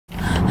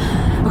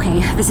Okay,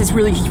 this is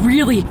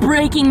really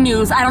breaking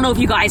news. I don't know if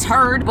you guys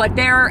heard, but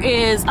there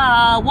is,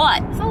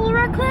 what?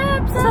 Solar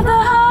eclipse of the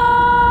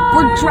heart.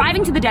 We're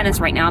driving to the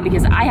dentist right now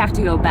because I have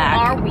to go back.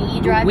 Are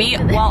we driving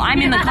to the Well,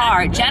 I'm in the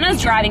car.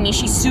 Jenna's driving me.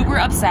 She's super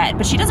upset,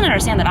 but she doesn't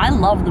understand that I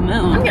love the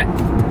moon. I'm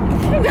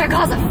gonna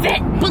cause a fit.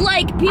 But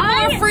like, people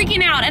are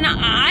freaking out, and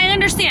I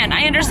understand,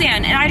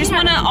 and I just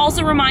want to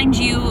also remind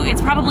you,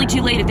 it's probably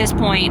too late at this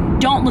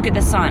point. Don't look at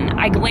the sun.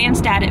 I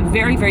glanced at it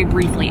very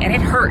briefly, and it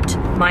hurt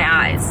my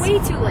eyes. Way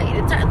too late.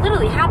 It's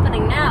literally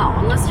happening now,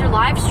 unless you're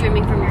live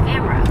streaming from your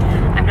camera.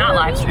 I'm not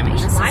live streaming.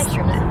 Just live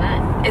stream this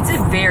event. It's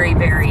a very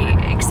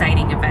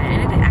exciting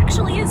event, and it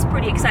actually is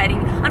pretty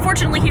exciting.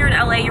 Unfortunately, here in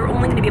LA, you're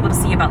only going to be able to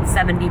see about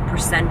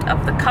 70%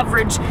 of the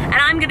coverage, and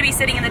I'm going to be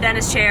sitting in the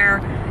dentist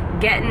chair,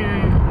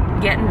 getting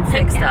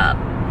fixed up.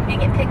 You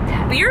get picked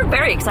up. But you're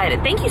very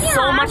excited. Thank you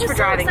so much for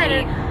driving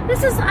me.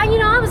 This is, you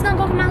know, I was gonna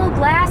go get my little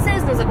glasses,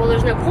 and I was like, well,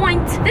 there's no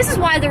point. This is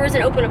why there was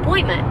an open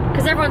appointment,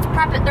 because everyone's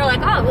prepping. They're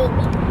like, oh, well,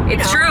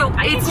 it's true.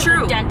 It's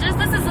true. Dentist.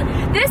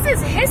 This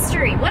is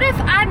history. What if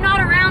I'm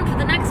not around for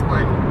the next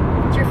one?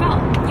 It's your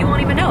fault. You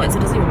won't even know it, so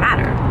it doesn't even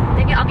matter.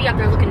 Maybe I'll be up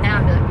there looking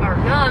down, and be like, or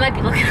no, I might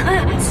be looking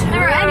up.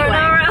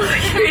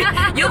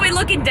 Anyway. You'll be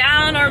looking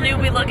down, or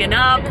you'll be looking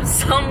up.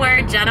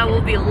 Somewhere Jenna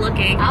will be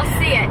looking. I'll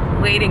see it.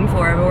 Waiting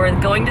for it. We're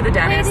going to the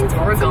dentist. That's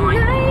where we're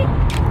going.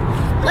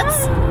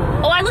 Let's.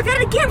 Oh, I looked at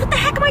it again. What the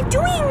heck am I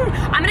doing?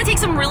 I'm gonna take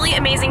some really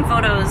amazing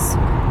photos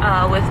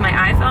with my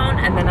iPhone,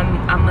 and then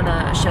I'm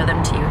gonna show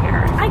them to you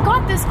here. I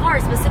got this car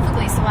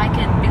specifically so I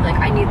can be like,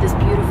 I need this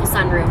beautiful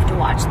sunroof to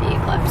watch the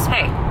eclipse.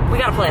 Hey, we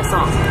gotta play a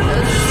song.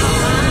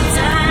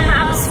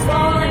 I was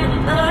falling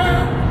in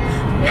love.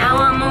 Now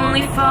I'm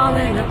only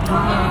falling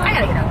apart. I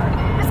gotta get over it.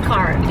 This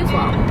car does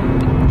well.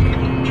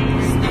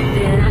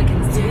 Then I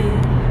can do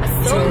a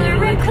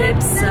solar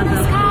eclipse of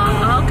the heart.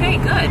 Okay,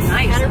 good.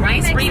 Nice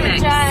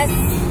remix.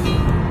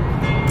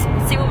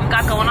 Let's see what we've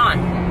got going on.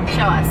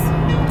 Show us.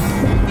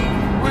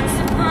 Once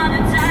upon a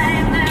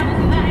time,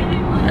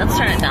 let's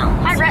turn it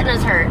down. My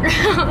retina's hurt.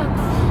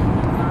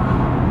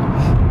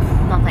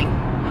 Nothing.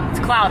 It's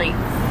cloudy.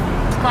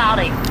 It's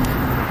cloudy.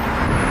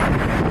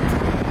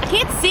 I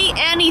can't see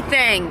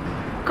anything.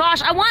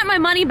 Gosh, I want my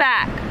money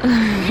back.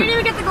 You didn't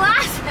even get the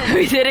glasses.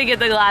 We didn't get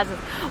the glasses.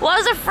 Well, I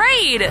was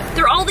afraid.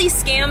 There are all these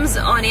scams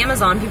on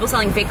Amazon, people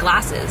selling fake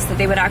glasses, that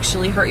they would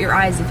actually hurt your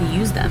eyes if you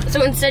use them.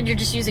 So instead you're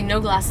just using no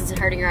glasses and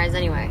hurting your eyes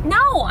anyway?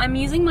 No, I'm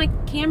using my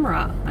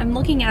camera. I'm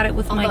looking at it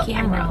with my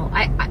camera.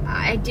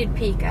 I did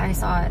peek. I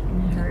saw it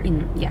and it hurt.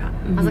 Yeah.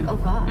 I was like, oh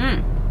God.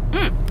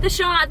 The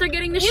shot, they're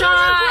getting the you shot.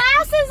 Have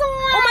glasses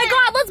on. Oh my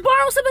God, let's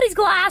borrow somebody's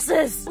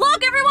glasses.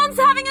 Look, everyone's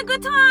having a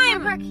good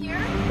time. Back here.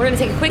 We're gonna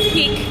take a quick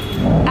peek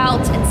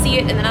out and see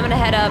it, and then I'm gonna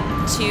head up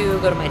to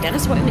go to my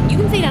dentist appointment. You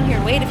can stay down here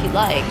and wait if you'd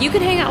like. You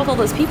could hang out with all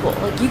those people.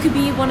 Like, you could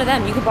be one of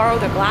them. You could borrow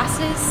their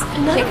glasses,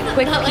 take a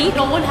quick peek. Like,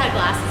 no one had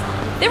glasses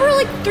on. There were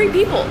like 3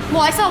 people.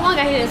 Well, I saw one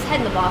guy hit his head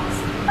in the box.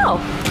 Oh. I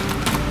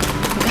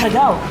gotta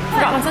go.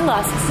 Forgot my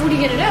sunglasses. What are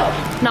you gonna do?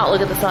 Not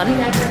look at the sun. You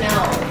never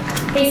know.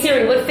 Hey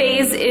Siri, what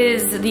phase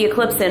is the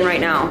eclipse in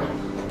right now?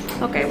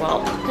 Okay,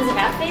 well. Does it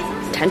have phases?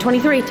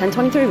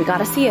 10:23, we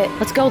gotta see it.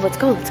 Let's go. Look,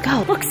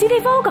 see,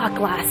 they've all got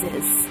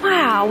glasses.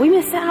 Wow, we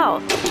missed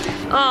out.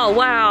 Oh,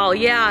 wow,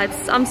 yeah,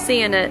 I'm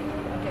seeing it.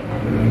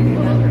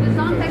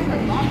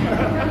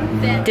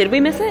 Did we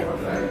miss it?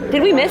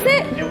 Did we miss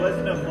it? It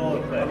wasn't a full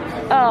eclipse.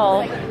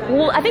 Oh,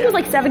 well, I think it was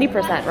like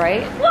 70%,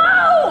 right?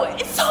 Whoa,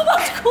 it's so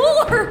much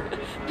cooler.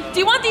 Do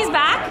you want these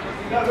back?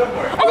 No, go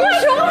for it. Oh,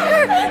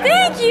 sure,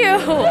 thank you.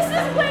 This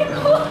is way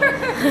cooler.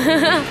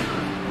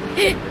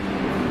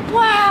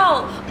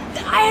 Wow,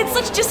 I had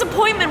such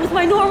disappointment with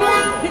my normal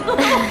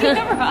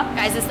camera.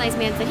 Guys, this nice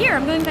man said, here,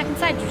 I'm going back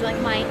inside. Would you like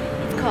my,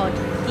 it's called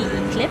the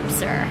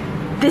Eclipser.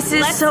 This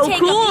is so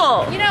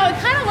cool. You know, it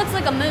kind of looks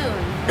like a moon.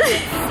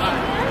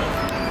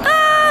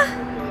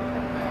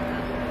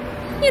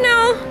 You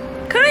know,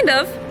 kind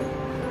of.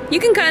 You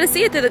can kind of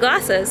see it through the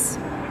glasses.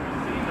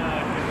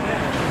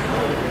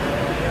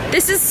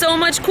 This is so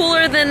much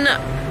cooler than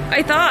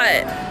I thought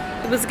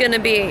it was gonna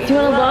be. Do you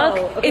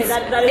wanna look? Okay,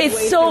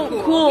 it's so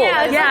cool.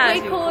 Yeah,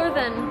 it's way cooler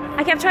than...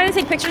 I kept trying to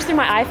take pictures through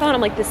my iPhone.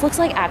 I'm like, this looks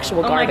like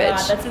actual garbage. Oh my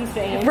God, that's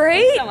insane.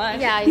 Right? So much.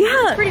 Yeah,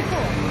 it's pretty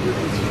cool.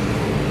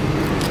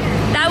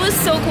 That was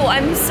so cool.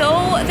 I'm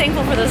so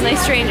thankful for those nice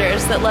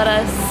strangers that let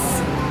us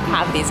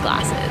have these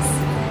glasses.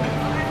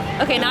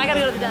 Okay, now I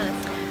gotta go to the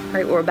dentist. All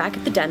right, we're back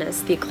at the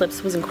dentist. The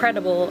eclipse was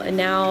incredible, and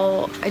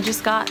now I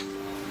just got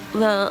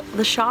the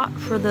shot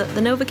for the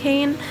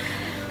Novocaine,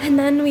 and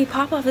then we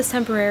pop off this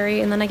temporary,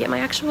 and then I get my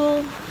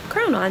actual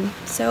crown on.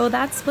 So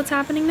that's what's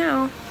happening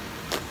now.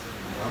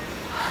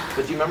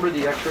 But do you remember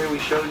the x-ray we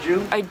showed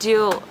you? I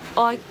do.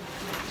 Oh,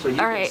 so you all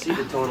can right. see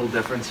the total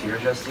difference here,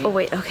 Justine. Oh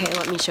wait, okay,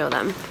 let me show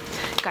them.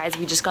 Guys,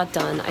 we just got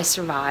done. I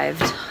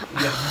survived.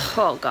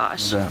 Oh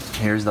gosh.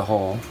 Here's the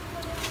hole.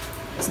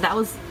 So that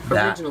was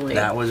originally.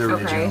 That was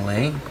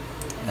originally. Okay.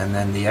 And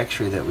then the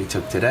x-ray that we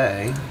took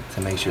today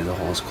to make sure the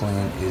hole's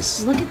clean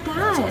is... Look at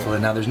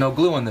that. Now there's no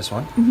glue on this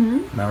one.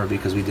 Remember,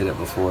 because we did it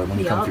before when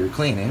you come for your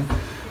cleaning.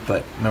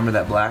 But remember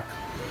that black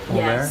hole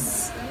there?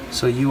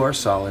 So you are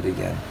solid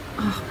again.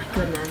 Oh my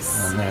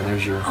goodness. And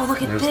there's your. Oh,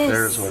 look at this.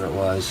 There's what it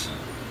was.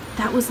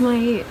 That's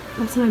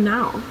my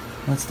mouth.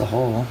 That's the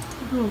hole.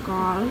 Oh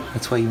God.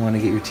 That's why you want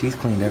to get your teeth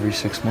cleaned every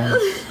 6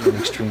 months. I'm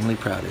extremely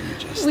proud of you,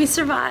 Jess. We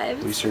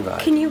survived. We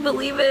survived. Can you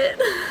believe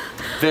it?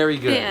 Very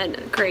good.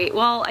 Man, great.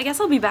 Well, I guess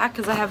I'll be back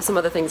because I have some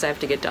other things I have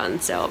to get done.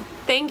 So,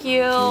 thank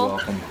you. You're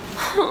welcome.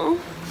 Oh,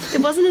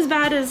 it wasn't as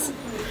bad as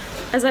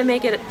I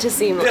make it to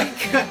seem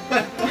like.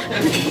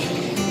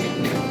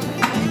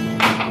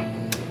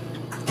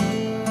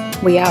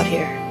 We out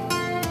here.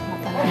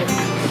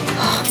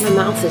 My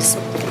mouth is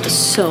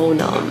so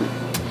numb.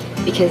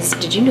 Because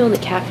did you know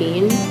that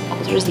caffeine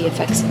alters the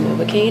effects of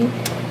Novocaine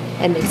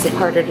and makes it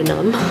harder to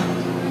numb?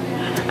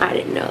 I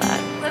didn't know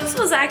that. This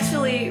was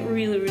actually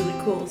really, really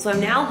cool. So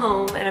I'm now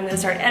home and I'm gonna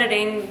start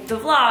editing the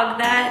vlog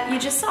that you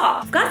just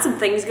saw. I've got some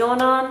things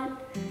going on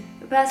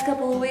the past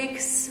couple of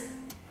weeks.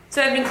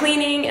 So I've been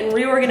cleaning and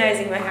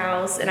reorganizing my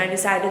house, and I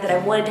decided that I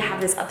wanted to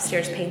have this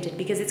upstairs painted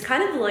because it's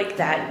kind of like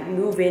that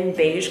move-in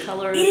beige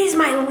color. It is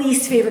my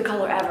least favorite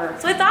color ever.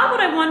 So I thought what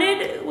I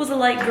wanted was a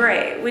light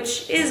gray,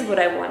 which is what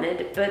I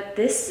wanted, but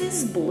this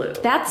is blue.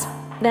 That's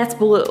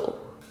blue.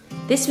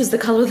 This was the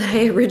color that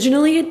I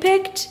originally had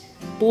picked.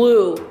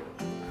 Blue.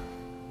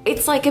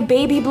 It's like a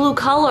baby blue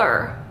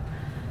color.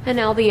 And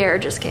now the air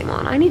just came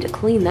on. I need to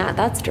clean that,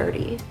 that's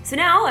dirty. So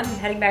now I'm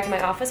heading back to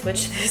my office,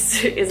 which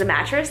this is a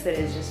mattress that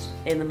is just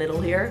in the middle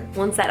here.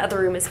 Once that other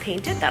room is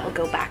painted, that'll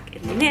go back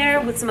in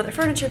there with some other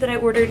furniture that I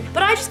ordered.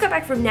 But I just got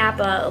back from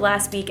Napa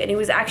last week and it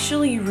was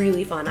actually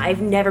really fun.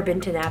 I've never been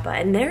to Napa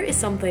and there is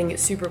something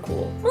super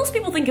cool. Most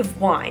people think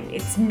of wine.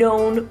 It's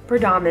known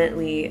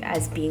predominantly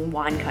as being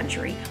wine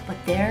country, but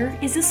there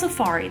is a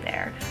safari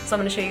there. So I'm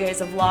gonna show you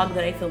guys a vlog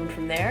that I filmed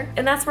from there.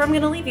 And that's where I'm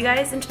gonna leave you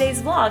guys in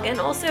today's vlog,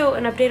 and also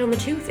an update on the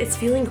tooth. It's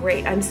feeling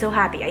great. I'm so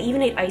happy. I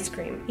even ate ice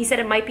cream. He said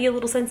it might be a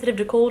little sensitive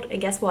to cold,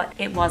 and guess what?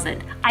 It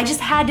wasn't. I just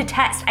had to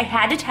test. I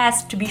had to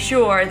test to be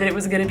sure that it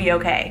was gonna be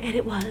okay. And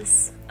it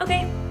was.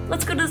 Okay,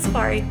 let's go to the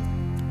safari.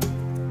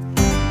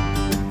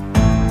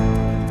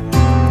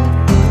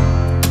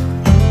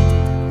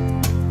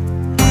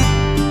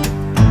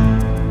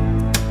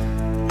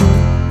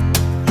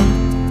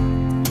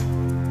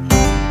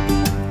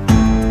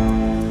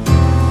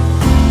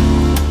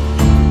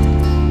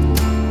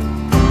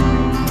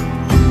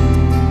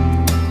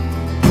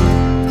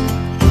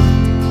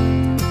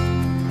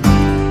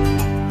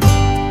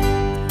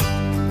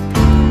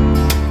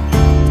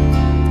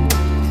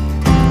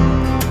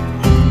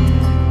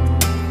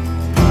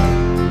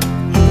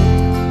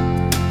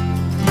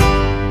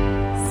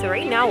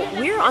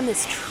 On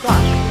this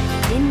truck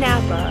in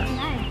Napa,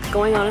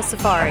 going on a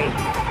safari.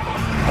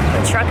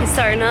 The truck is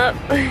starting up.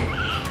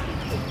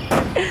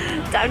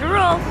 Time to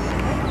roll.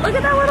 Look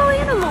at that little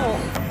animal.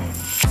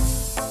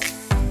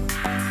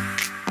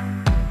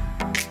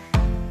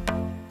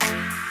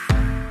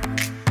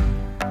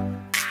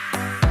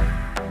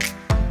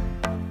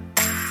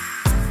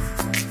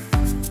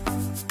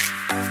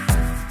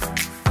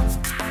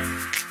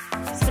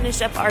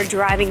 Finished up our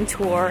driving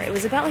tour. It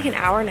was about like an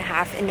hour and a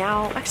half, and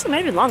now, actually it might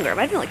have been longer, it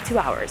might have been like 2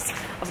 hours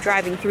of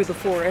driving through the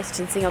forest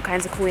and seeing all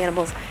kinds of cool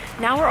animals.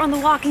 Now we're on the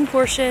walking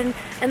portion,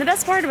 and the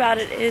best part about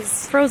it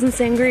is frozen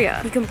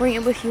sangria. You can bring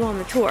it with you on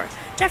the tour.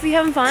 Jeff, are you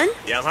having fun?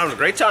 Yeah, I'm having a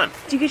great time.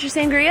 Did you get your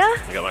sangria?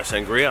 I got my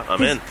sangria,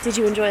 I'm in. Did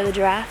you enjoy the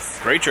giraffes?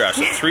 Great giraffes,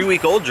 a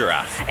 3-week-old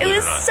giraffe. It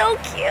was so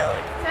cute.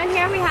 Down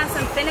here we have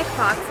some finnick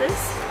foxes.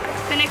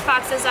 Finnick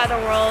foxes are the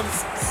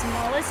world's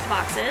smallest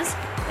foxes.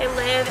 They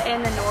live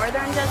in the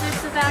northern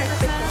deserts of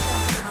Africa.